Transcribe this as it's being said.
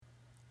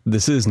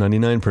This is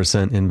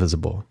 99%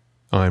 Invisible.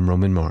 I'm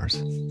Roman Mars.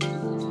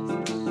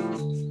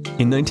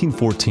 In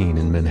 1914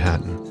 in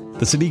Manhattan,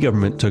 the city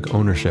government took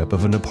ownership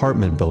of an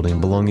apartment building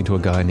belonging to a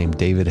guy named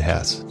David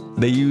Hess.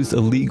 They used a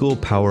legal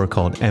power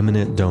called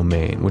eminent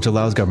domain, which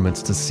allows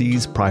governments to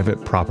seize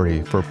private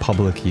property for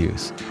public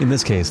use. In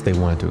this case, they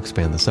wanted to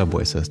expand the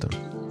subway system.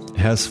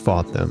 Hess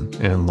fought them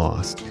and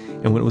lost.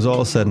 And when it was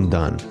all said and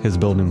done, his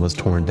building was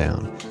torn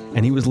down,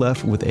 and he was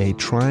left with a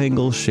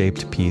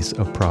triangle-shaped piece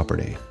of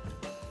property.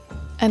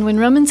 And when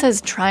Roman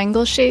says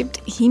triangle-shaped,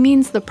 he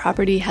means the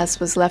property Hess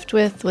was left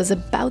with was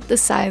about the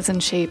size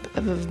and shape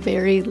of a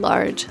very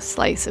large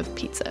slice of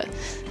pizza.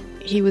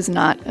 He was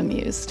not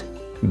amused.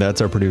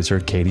 That's our producer,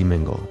 Katie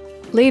Mingle.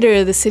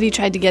 Later, the city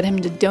tried to get him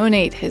to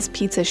donate his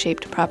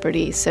pizza-shaped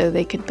property so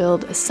they could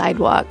build a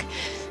sidewalk.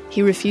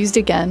 He refused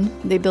again.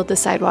 They built the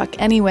sidewalk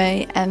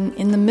anyway, and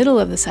in the middle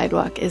of the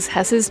sidewalk is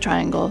Hess's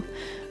triangle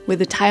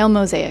with a tile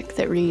mosaic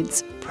that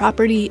reads,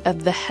 "Property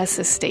of the Hess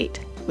Estate,"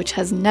 which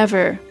has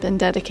never been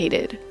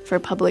dedicated for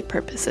public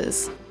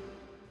purposes.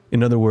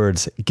 In other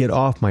words, get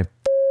off my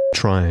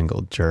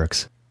triangle,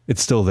 jerks.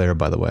 It's still there,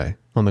 by the way,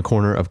 on the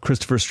corner of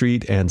Christopher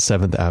Street and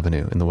 7th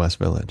Avenue in the West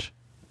Village.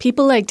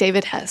 People like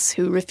David Hess,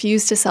 who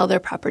refuse to sell their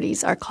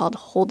properties, are called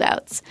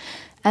holdouts.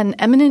 And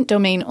eminent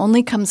domain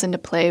only comes into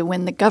play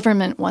when the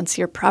government wants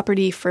your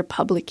property for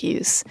public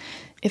use.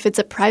 If it's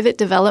a private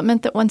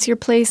development that wants your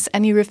place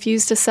and you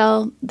refuse to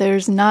sell,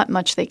 there's not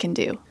much they can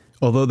do.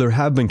 Although there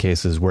have been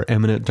cases where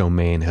eminent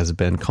domain has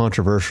been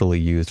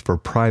controversially used for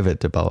private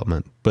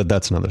development, but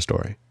that's another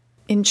story.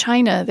 In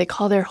China, they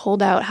call their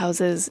holdout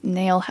houses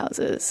nail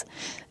houses.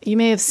 You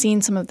may have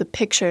seen some of the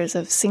pictures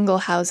of single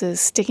houses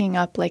sticking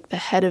up like the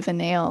head of a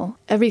nail,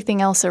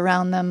 everything else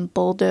around them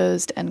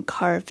bulldozed and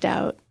carved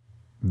out.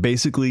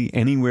 Basically,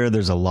 anywhere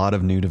there's a lot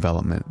of new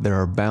development, there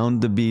are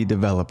bound to be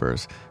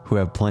developers who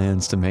have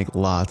plans to make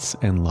lots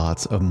and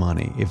lots of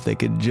money if they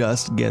could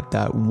just get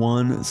that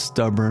one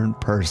stubborn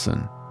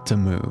person to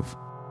move.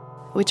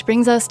 Which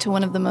brings us to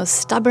one of the most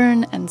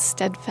stubborn and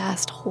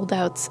steadfast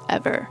holdouts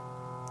ever,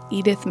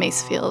 Edith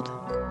Macefield.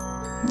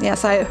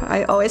 Yes,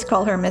 I always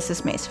call her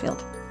Mrs.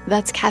 Macefield.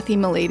 That's Kathy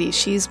Milady.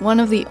 She's one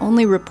of the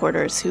only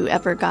reporters who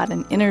ever got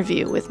an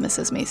interview with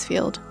Mrs.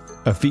 Macefield.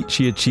 A feat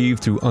she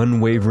achieved through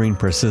unwavering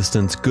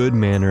persistence, good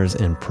manners,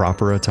 and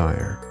proper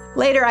attire.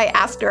 Later I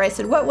asked her, I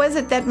said, "What was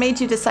it that made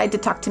you decide to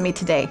talk to me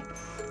today?"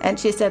 And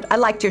she said, "I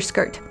liked your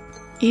skirt."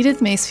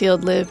 Edith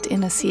Macefield lived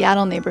in a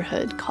Seattle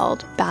neighborhood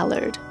called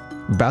Ballard.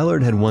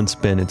 Ballard had once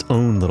been its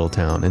own little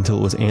town until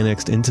it was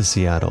annexed into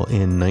Seattle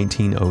in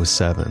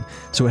 1907,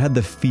 so it had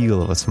the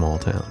feel of a small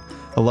town.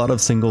 A lot of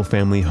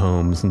single-family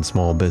homes and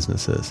small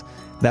businesses.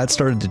 That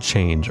started to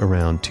change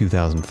around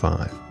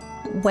 2005.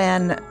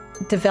 When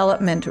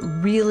development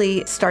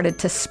really started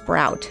to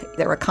sprout,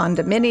 there were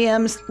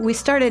condominiums. We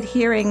started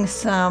hearing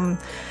some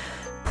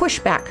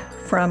pushback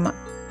from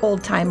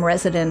old-time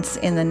residents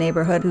in the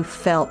neighborhood who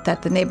felt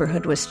that the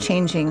neighborhood was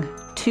changing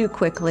too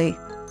quickly.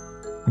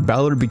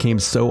 Ballard became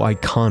so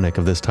iconic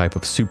of this type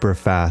of super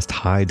fast,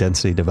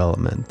 high-density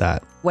development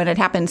that when it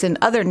happens in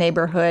other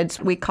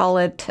neighborhoods, we call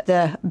it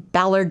the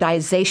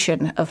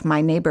Ballardization of my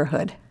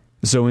neighborhood.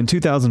 So in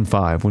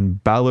 2005,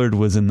 when Ballard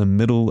was in the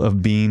middle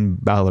of being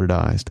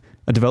Ballardized,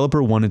 a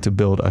developer wanted to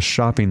build a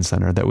shopping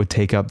center that would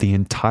take up the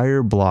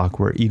entire block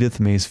where Edith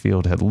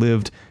Macefield had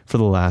lived for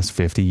the last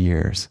 50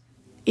 years.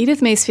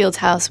 Edith Macefield's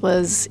house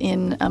was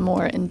in a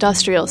more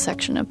industrial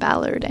section of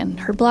Ballard,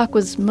 and her block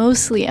was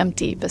mostly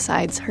empty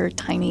besides her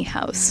tiny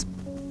house.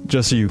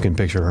 Just so you can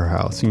picture her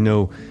house. You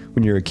know,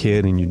 when you're a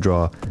kid and you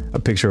draw a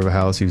picture of a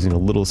house using a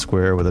little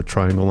square with a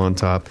triangle on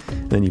top,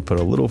 then you put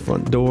a little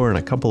front door and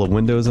a couple of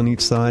windows on each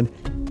side.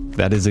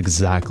 That is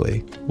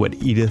exactly what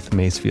Edith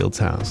Macefield's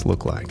house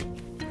looked like.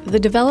 The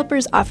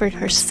developers offered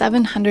her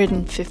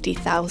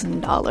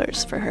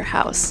 $750,000 for her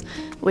house,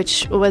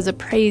 which was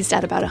appraised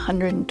at about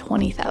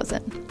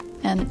 $120,000.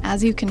 And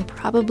as you can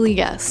probably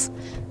guess,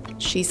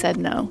 she said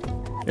no.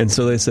 And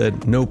so they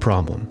said, "No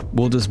problem.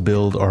 We'll just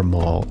build our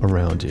mall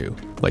around you."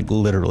 Like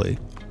literally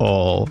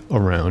all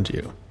around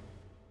you.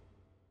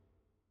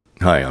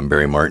 Hi, I'm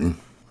Barry Martin.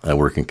 I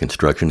work in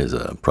construction as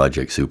a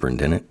project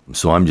superintendent.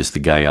 So I'm just the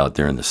guy out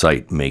there on the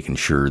site making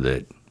sure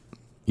that,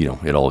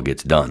 it all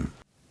gets done.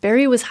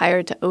 Barry was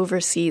hired to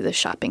oversee the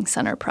shopping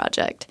center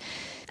project,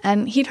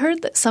 and he'd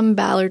heard that some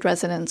Ballard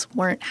residents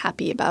weren't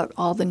happy about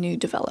all the new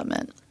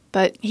development,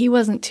 but he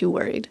wasn't too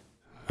worried.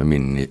 I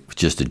mean, it was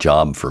just a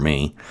job for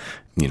me.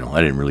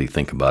 I didn't really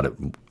think about it,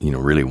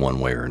 really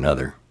one way or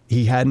another.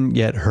 He hadn't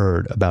yet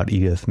heard about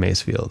Edith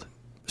Macefield.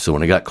 So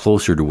when I got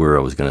closer to where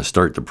I was going to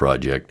start the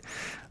project,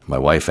 my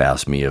wife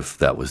asked me if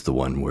that was the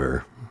one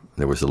where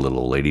there was a little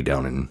old lady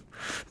down in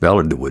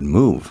Ballard that wouldn't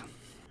move.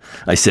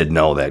 I said,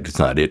 no, that's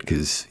not it,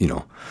 because,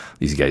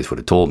 these guys would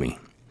have told me.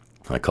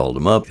 I called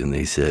them up, and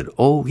they said,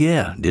 "Oh,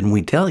 yeah, didn't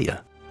we tell you?"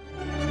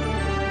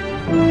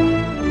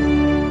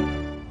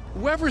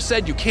 Whoever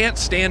said you can't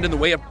stand in the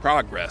way of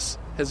progress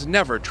has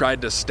never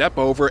tried to step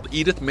over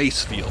Edith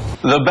Macefield.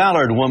 The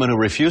Ballard woman who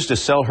refused to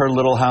sell her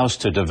little house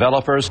to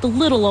developers. The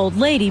little old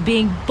lady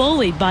being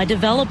bullied by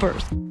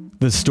developers.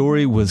 The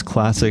story was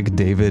classic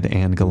David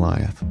and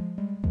Goliath.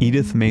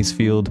 Edith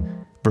Macefield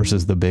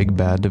versus the big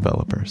bad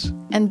developers.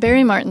 And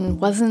Barry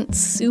Martin wasn't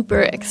super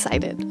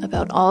excited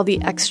about all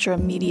the extra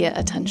media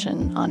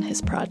attention on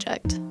his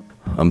project.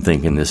 I'm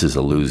thinking this is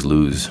a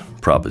lose-lose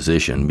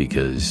proposition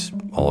because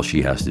all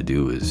she has to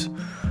do is,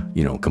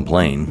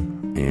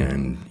 complain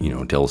and,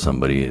 tell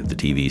somebody at the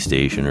TV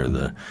station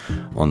or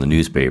on the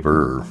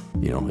newspaper, or,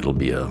 it'll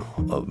be a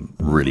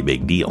really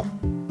big deal.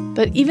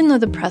 But even though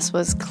the press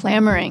was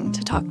clamoring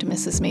to talk to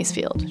Mrs.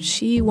 Macefield,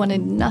 she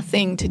wanted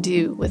nothing to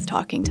do with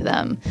talking to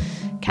them.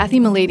 Kathy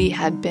Milady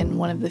had been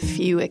one of the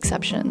few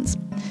exceptions.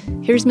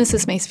 Here's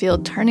Mrs.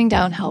 Macefield turning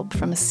down help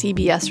from a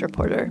CBS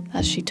reporter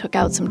as she took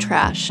out some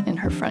trash in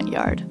her front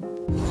yard.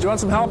 Do you want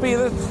some help,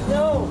 Edith?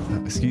 No.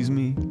 Excuse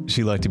me?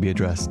 She'd like to be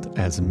addressed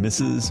as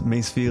Mrs.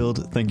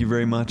 Macefield. Thank you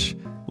very much.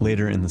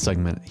 Later in the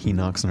segment, he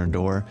knocks on her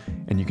door,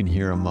 and you can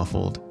hear a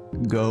muffled,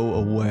 "Go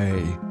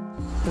away."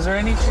 Is there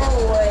any...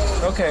 Go away.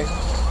 Okay.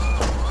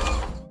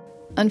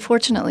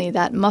 Unfortunately,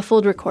 that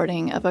muffled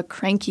recording of a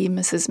cranky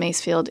Mrs.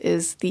 Macefield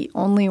is the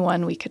only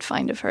one we could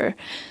find of her.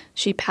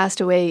 She passed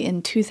away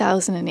in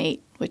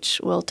 2008, which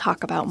we'll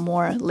talk about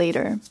more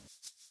later.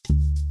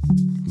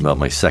 About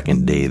my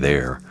second day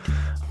there,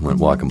 I went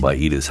walking by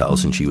Edith's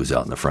house, and she was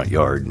out in the front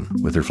yard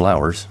with her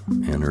flowers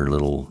and her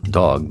little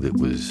dog that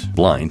was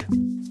blind.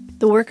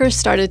 The workers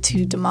started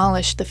to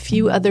demolish the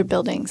few other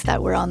buildings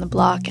that were on the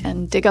block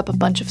and dig up a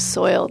bunch of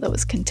soil that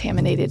was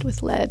contaminated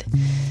with lead.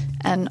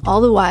 And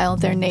all the while,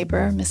 their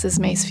neighbor, Mrs.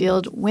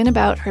 Macefield, went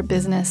about her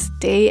business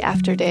day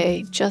after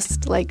day,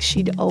 just like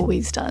she'd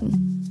always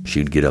done.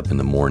 She'd get up in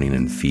the morning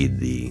and feed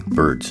the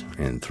birds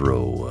and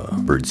throw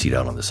birdseed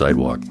out on the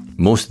sidewalk.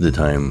 Most of the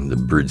time, the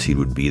birdseed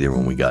would be there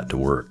when we got to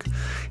work.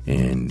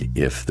 And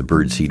if the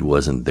birdseed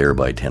wasn't there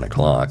by 10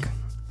 o'clock,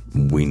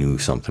 we knew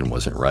something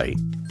wasn't right.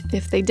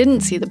 If they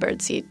didn't see the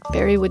birdseed,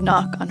 Barry would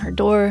knock on her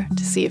door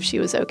to see if she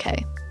was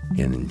okay.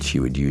 And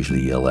she would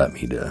usually yell at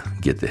me to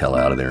get the hell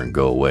out of there and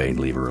go away and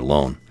leave her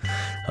alone.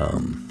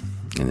 And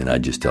then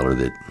I'd just tell her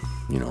that,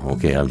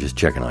 okay, I'm just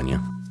checking on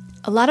you.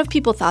 A lot of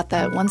people thought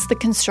that once the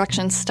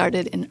construction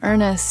started in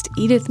earnest,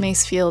 Edith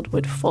Macefield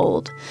would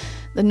fold.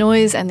 The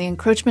noise and the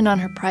encroachment on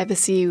her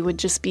privacy would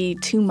just be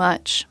too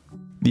much.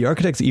 The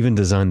architects even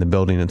designed the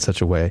building in such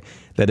a way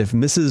that if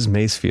Mrs.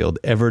 Macefield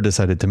ever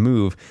decided to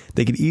move,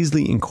 they could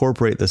easily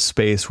incorporate the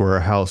space where her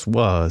house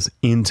was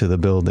into the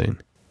building.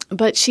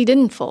 But she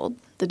didn't fold.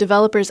 The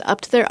developers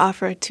upped their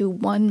offer to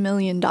 $1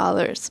 million.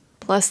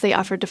 Plus, they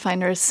offered to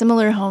find her a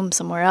similar home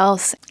somewhere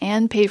else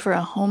and pay for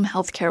a home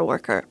health care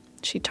worker.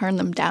 She turned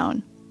them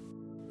down.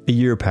 A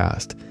year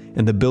passed,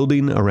 and the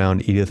building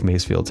around Edith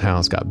Macefield's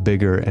house got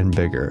bigger and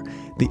bigger.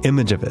 The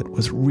image of it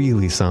was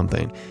really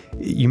something.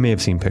 You may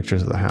have seen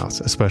pictures of the house,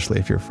 especially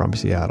if you're from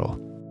Seattle.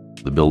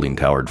 The building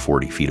towered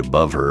 40 feet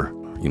above her.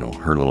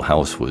 Her little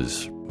house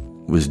was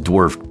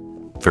dwarfed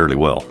fairly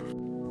well.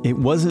 It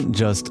wasn't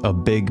just a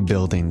big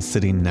building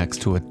sitting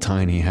next to a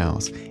tiny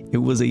house. It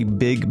was a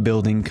big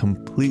building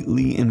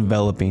completely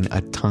enveloping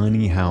a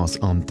tiny house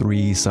on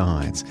 3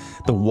 sides.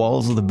 The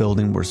walls of the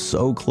building were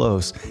so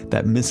close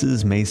that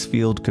Mrs.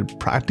 Macefield could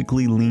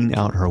practically lean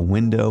out her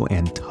window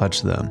and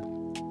touch them.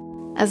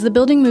 As the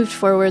building moved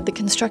forward, the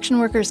construction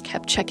workers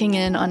kept checking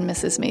in on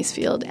Mrs.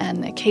 Macefield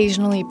and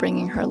occasionally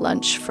bringing her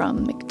lunch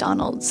from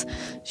McDonald's.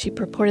 She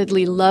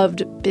purportedly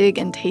loved Big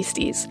and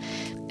Tasties.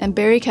 And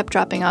Barry kept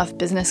dropping off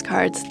business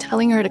cards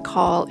telling her to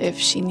call if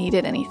she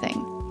needed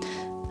anything.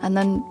 And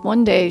then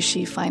one day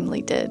she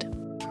finally did.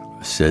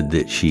 Said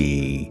that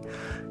she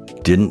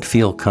didn't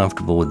feel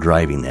comfortable with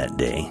driving that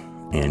day,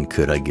 and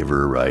could I give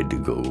her a ride to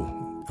go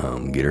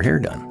get her hair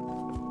done.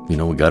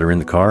 We got her in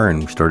the car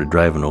and started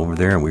driving over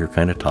there, and we were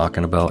kind of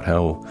talking about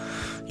how,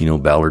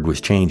 Ballard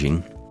was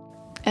changing.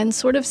 And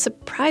sort of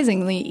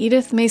surprisingly,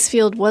 Edith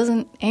Macefield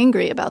wasn't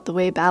angry about the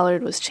way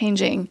Ballard was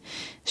changing.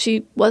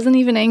 She wasn't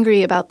even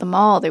angry about the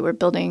mall they were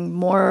building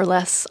more or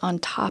less on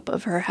top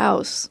of her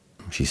house.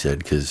 She said,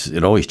 because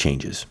it always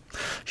changes.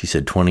 She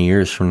said 20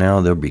 years from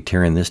now, they'll be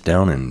tearing this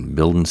down and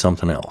building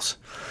something else.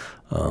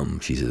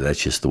 She said,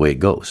 that's just the way it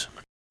goes.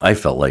 I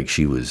felt like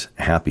she was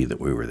happy that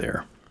we were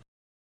there.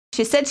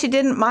 She said she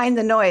didn't mind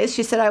the noise.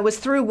 She said, I was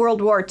through World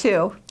War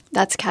II.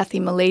 That's Kathy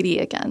Milady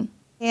again.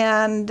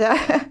 And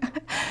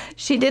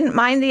she didn't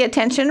mind the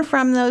attention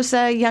from those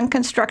young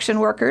construction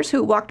workers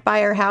who walked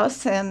by her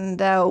house and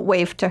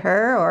waved to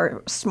her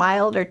or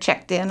smiled or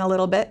checked in a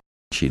little bit.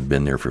 She'd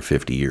been there for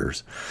 50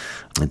 years.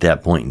 At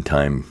that point in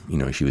time,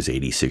 she was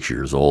 86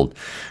 years old.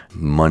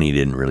 Money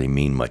didn't really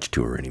mean much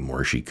to her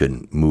anymore. She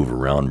couldn't move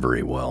around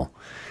very well.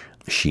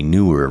 She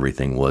knew where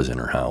everything was in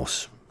her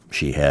house.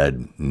 She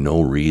had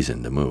no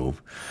reason to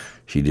move.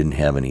 She didn't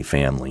have any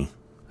family,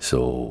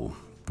 so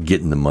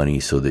getting the money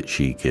so that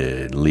she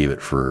could leave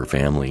it for her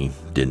family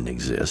didn't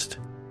exist.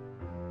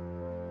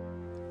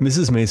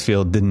 Mrs.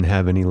 Macefield didn't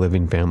have any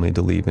living family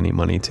to leave any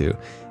money to.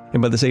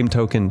 And by the same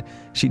token,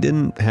 she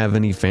didn't have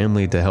any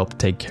family to help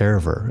take care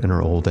of her in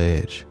her old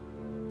age.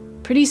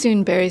 Pretty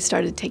soon, Barry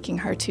started taking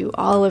her to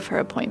all of her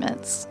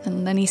appointments,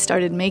 and then he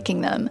started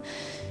making them.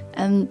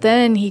 And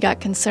then he got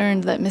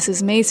concerned that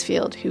Mrs.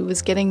 Macefield, who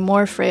was getting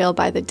more frail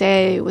by the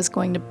day, was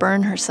going to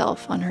burn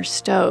herself on her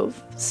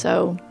stove.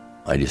 So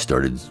I just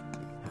started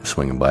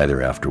swinging by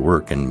there after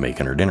work and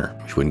making her dinner.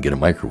 She wouldn't get a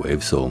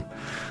microwave, so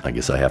I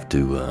guess I have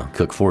to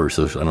cook for her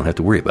so I don't have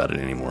to worry about it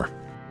anymore.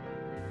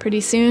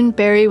 Pretty soon,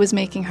 Barry was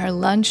making her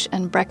lunch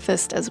and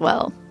breakfast as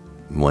well.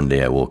 One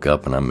day I woke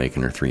up and I'm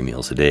making her 3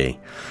 meals a day.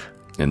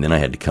 And then I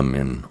had to come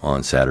in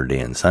on Saturday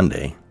and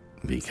Sunday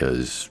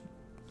because,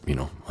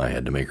 I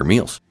had to make her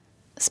meals.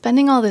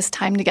 Spending all this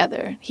time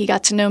together, he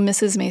got to know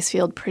Mrs.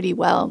 Macefield pretty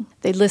well.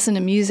 They'd listen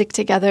to music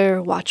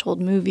together, watch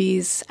old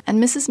movies,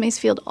 and Mrs.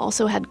 Macefield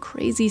also had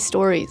crazy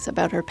stories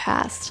about her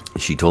past.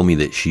 She told me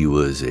that she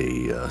was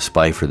a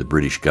spy for the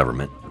British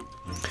government,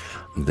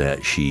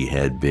 that she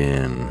had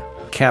been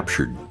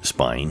captured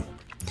spying,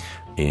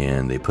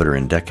 and they put her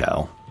in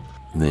Dachau.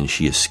 Then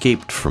she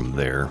escaped from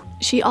there.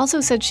 She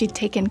also said she'd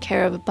taken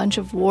care of a bunch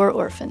of war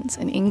orphans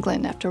in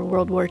England after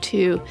World War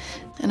II.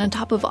 And on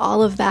top of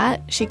all of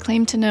that, she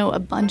claimed to know a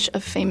bunch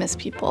of famous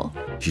people.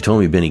 She told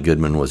me Benny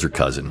Goodman was her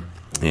cousin,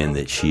 and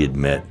that she had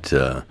met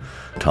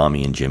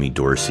Tommy and Jimmy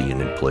Dorsey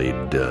and had played,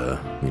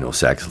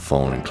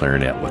 saxophone and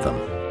clarinet with them.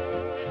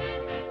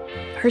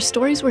 Her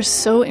stories were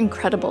so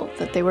incredible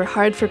that they were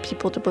hard for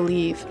people to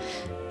believe,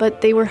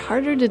 but they were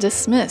harder to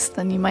dismiss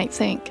than you might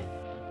think.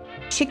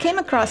 She came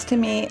across to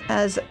me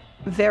as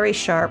very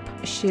sharp.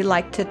 She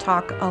liked to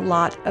talk a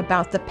lot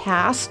about the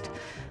past,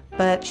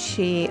 but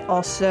she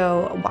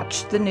also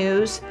watched the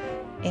news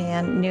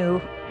and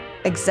knew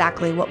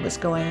exactly what was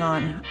going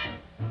on.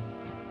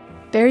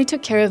 Barry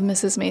took care of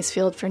Mrs.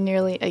 Macefield for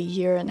nearly a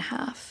year and a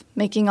half,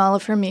 making all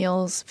of her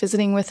meals,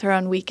 visiting with her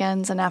on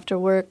weekends and after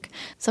work.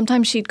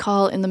 Sometimes she'd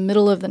call in the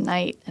middle of the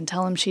night and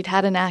tell him she'd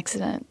had an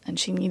accident and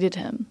she needed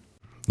him.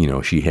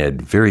 She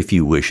had very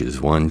few wishes.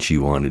 One, she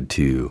wanted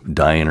to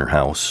die in her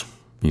house,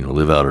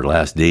 live out her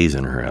last days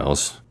in her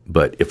house.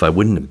 But if I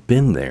wouldn't have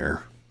been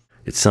there,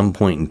 at some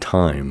point in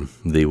time,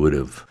 they would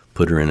have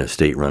put her in a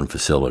state-run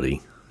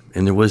facility.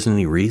 And there wasn't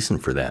any reason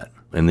for that.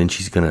 And then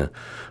she's going to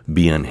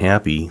be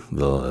unhappy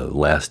the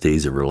last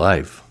days of her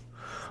life.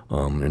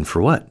 And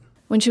for what?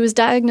 When she was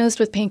diagnosed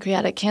with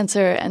pancreatic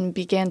cancer and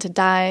began to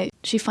die,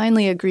 she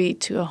finally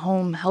agreed to a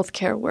home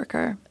healthcare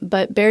worker.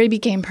 But Barry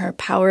became her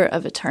power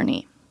of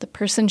attorney, the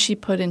person she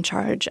put in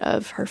charge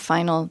of her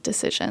final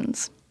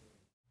decisions.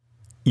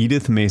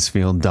 Edith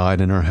Macefield died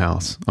in her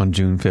house on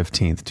June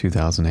 15th,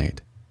 2008.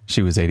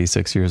 She was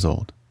 86 years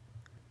old.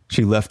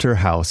 She left her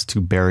house to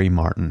Barry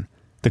Martin,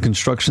 the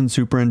construction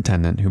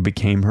superintendent who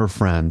became her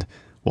friend,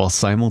 while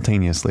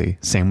simultaneously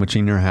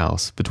sandwiching her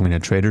house between a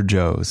Trader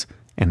Joe's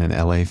and an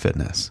LA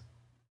Fitness.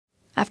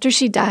 After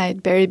she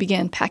died, Barry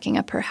began packing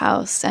up her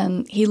house,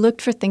 and he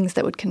looked for things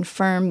that would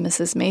confirm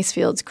Mrs.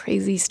 Macefield's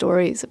crazy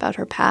stories about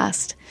her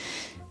past.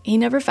 He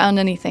never found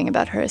anything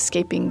about her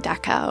escaping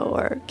Dachau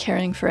or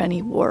caring for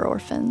any war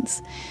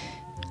orphans.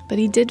 But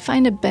he did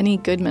find a Benny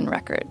Goodman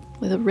record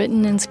with a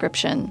written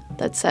inscription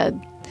that said,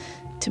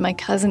 "To my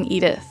cousin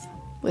Edith,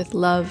 with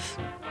love,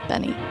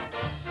 Benny."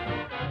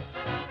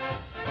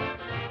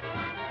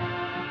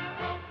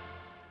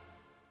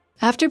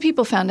 After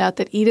people found out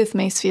that Edith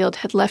Macefield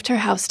had left her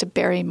house to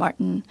Barry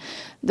Martin,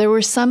 there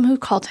were some who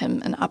called him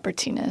an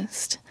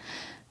opportunist.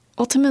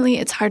 Ultimately,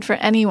 it's hard for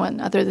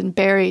anyone other than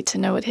Barry to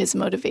know what his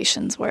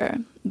motivations were.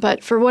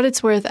 But for what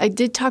it's worth, I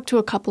did talk to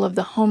a couple of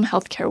the home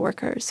healthcare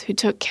workers who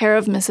took care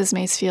of Mrs.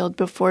 Macefield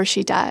before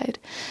she died,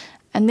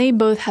 and they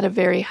both had a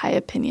very high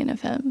opinion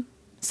of him.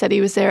 Said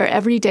he was there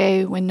every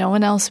day when no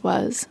one else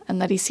was,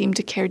 and that he seemed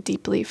to care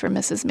deeply for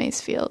Mrs.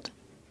 Macefield.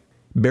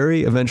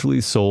 Barry eventually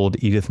sold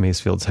Edith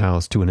Macefield's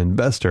house to an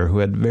investor who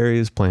had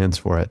various plans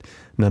for it,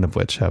 none of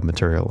which have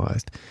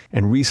materialized.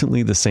 And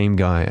recently the same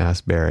guy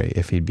asked Barry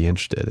if he'd be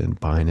interested in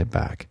buying it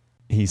back.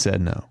 He said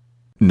no.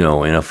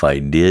 No, and if I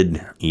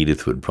did,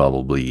 Edith would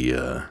probably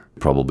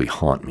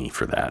haunt me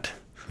for that.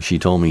 She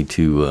told me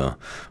to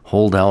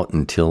hold out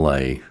until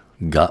I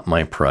got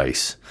my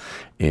price,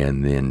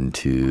 and then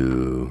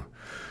to,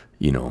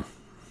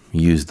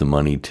 use the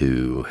money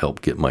to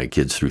help get my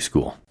kids through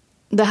school.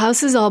 The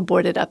house is all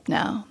boarded up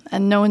now,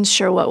 and no one's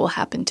sure what will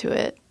happen to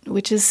it,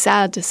 which is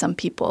sad to some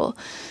people.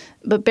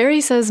 But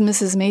Barry says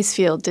Mrs.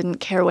 Macefield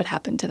didn't care what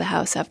happened to the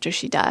house after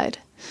she died,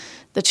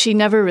 that she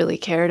never really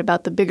cared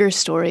about the bigger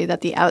story that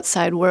the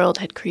outside world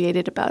had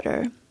created about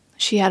her.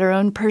 She had her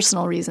own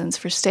personal reasons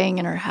for staying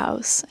in her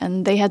house,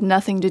 and they had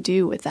nothing to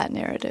do with that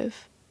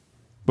narrative.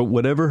 But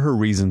whatever her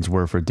reasons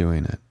were for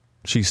doing it,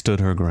 she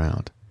stood her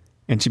ground,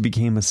 and she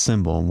became a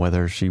symbol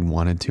whether she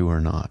wanted to or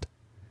not.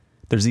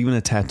 There's even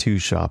a tattoo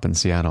shop in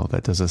Seattle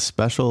that does a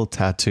special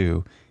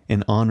tattoo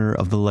in honor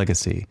of the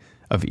legacy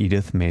of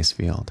Edith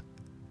Macefield.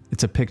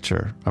 It's a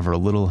picture of her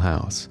little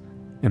house,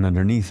 and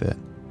underneath it,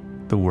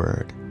 the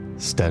word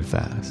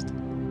steadfast.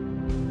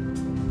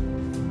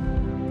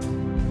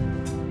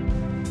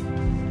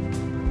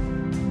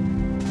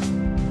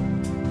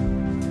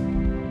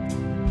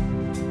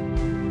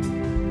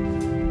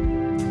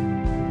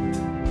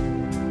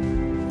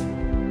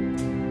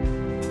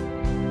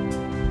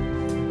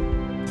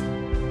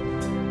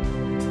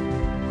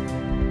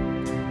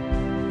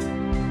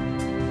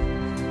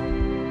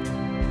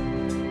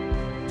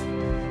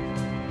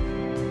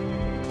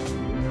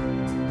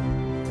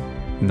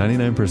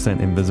 99%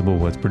 Invisible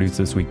was produced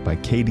this week by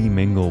Katie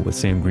Mingle with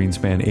Sam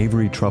Greenspan,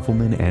 Avery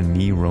Trufelman, and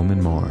me,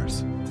 Roman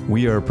Mars.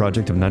 We are a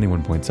project of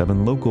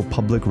 91.7 local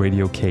public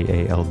radio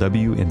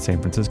KALW in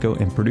San Francisco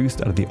and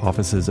produced out of the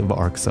offices of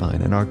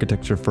ArcSign, an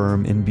architecture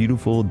firm in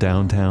beautiful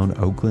downtown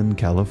Oakland,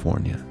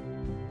 California.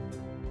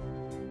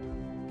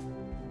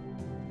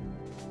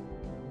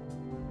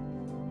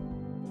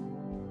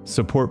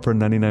 Support for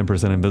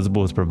 99%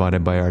 Invisible is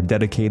provided by our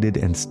dedicated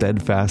and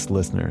steadfast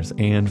listeners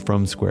and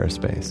from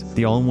Squarespace,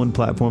 the all-in-one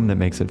platform that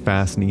makes it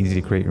fast and easy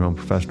to create your own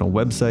professional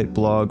website,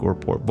 blog, or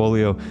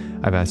portfolio.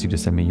 I've asked you to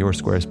send me your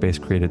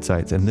Squarespace-created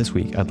sites, and this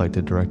week I'd like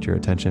to direct your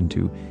attention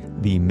to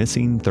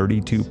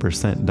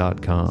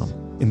themissing32%.com.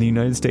 In the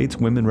United States,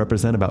 women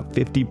represent about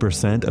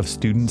 50% of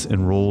students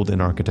enrolled in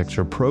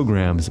architecture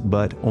programs,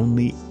 but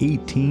only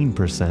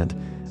 18%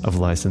 of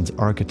licensed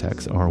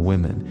architects are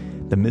women.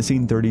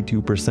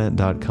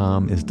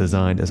 Themissing32%.com is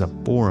designed as a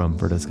forum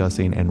for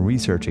discussing and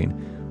researching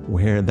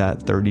where that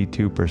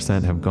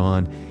 32% have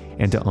gone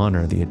and to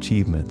honor the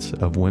achievements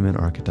of women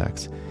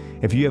architects.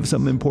 If you have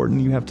something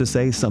important you have to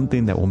say,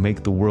 something that will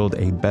make the world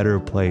a better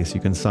place, you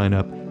can sign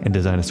up and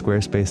design a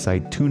Squarespace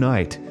site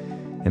tonight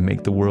and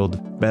make the world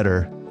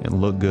better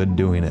and look good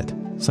doing it.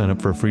 Sign up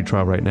for a free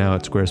trial right now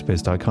at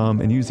squarespace.com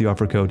and use the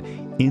offer code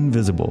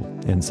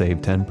INVISIBLE and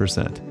save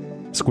 10%.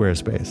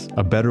 Squarespace,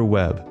 a better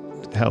web.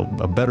 Hell,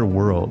 a better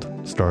world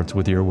starts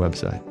with your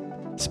website.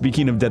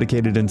 Speaking of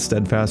dedicated and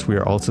steadfast, we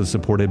are also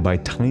supported by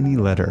Tiny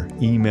Letter,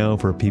 email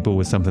for people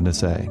with something to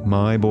say.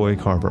 My boy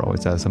Carver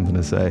always has something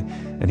to say,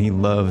 and he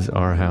loves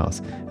our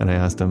house. And I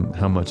asked him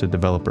how much a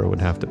developer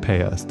would have to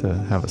pay us to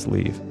have us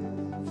leave.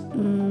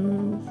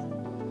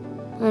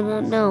 I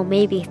don't know,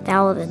 maybe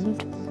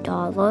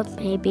 $1,000,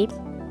 maybe.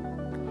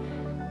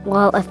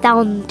 Well,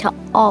 1,000 to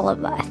all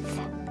of us.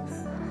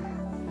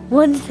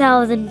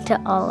 1,000 to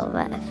all of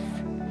us.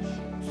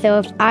 So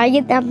if I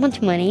get that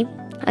much money,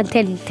 I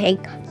can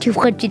take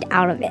 200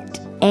 out of it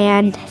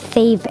and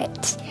save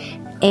it.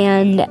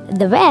 And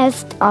the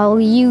rest I'll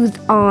use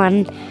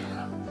on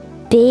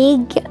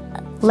big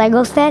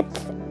Lego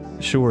sets.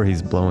 Sure,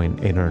 he's blowing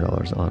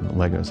 $800 on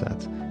Lego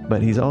sets,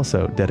 but he's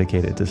also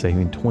dedicated to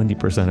saving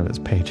 20% of his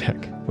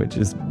paycheck, which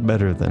is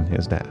better than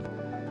his dad.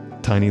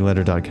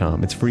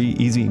 tinyletter.com. It's free,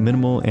 easy,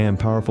 minimal, and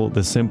powerful,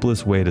 the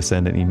simplest way to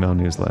send an email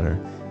newsletter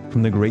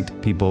from the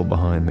great people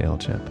behind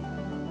MailChimp.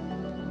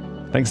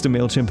 Thanks to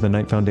MailChimp and the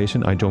Knight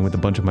Foundation, I joined with a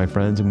bunch of my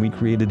friends and we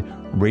created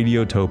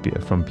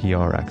Radiotopia from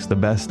PRX, the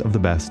best of the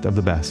best of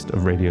the best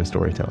of radio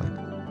storytelling.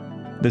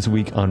 This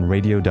week on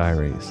Radio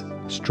Diaries,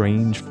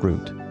 Strange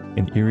Fruit,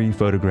 an eerie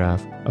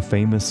photograph, a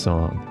famous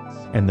song,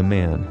 and the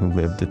man who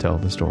lived to tell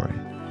the story.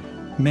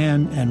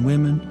 Men and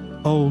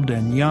women, old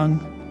and young,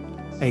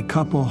 a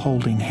couple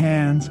holding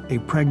hands, a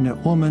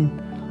pregnant woman,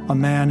 a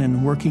man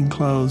in working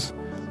clothes,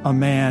 a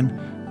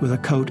man with a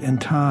coat and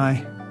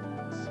tie.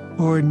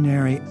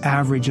 Ordinary,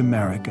 average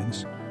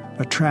Americans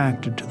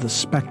attracted to the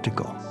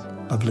spectacle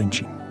of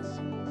lynching.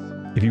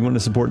 If you want to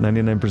support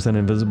 99%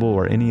 Invisible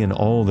or any and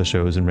all the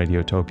shows in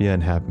Radiotopia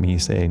and have me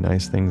say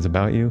nice things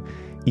about you,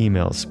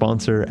 email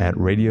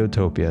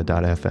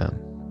sponsor@radiotopia.fm.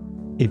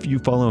 If you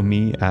follow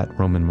me at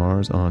Roman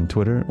Mars on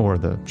Twitter or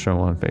the show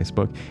on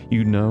Facebook,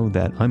 you know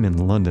that I'm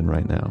in London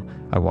right now.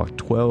 I walked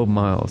 12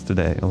 miles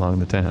today along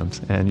the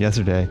Thames, and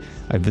yesterday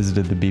I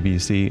visited the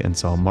BBC and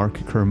saw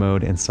Mark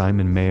Kermode and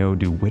Simon Mayo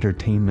do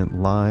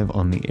Wittertainment live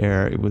on the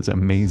air. It was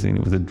amazing.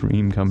 It was a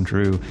dream come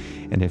true.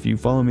 And if you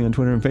follow me on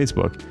Twitter and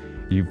Facebook,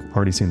 you've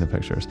already seen the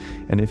pictures.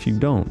 And if you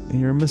don't,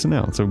 you're missing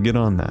out, so get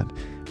on that.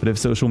 But if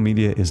social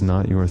media is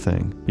not your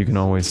thing, you can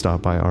always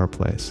stop by our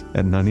place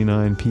at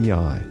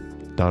 99pi.org.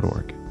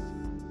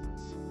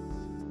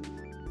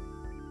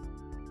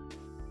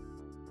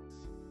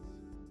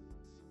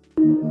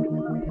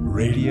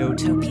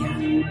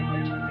 Radiotopia.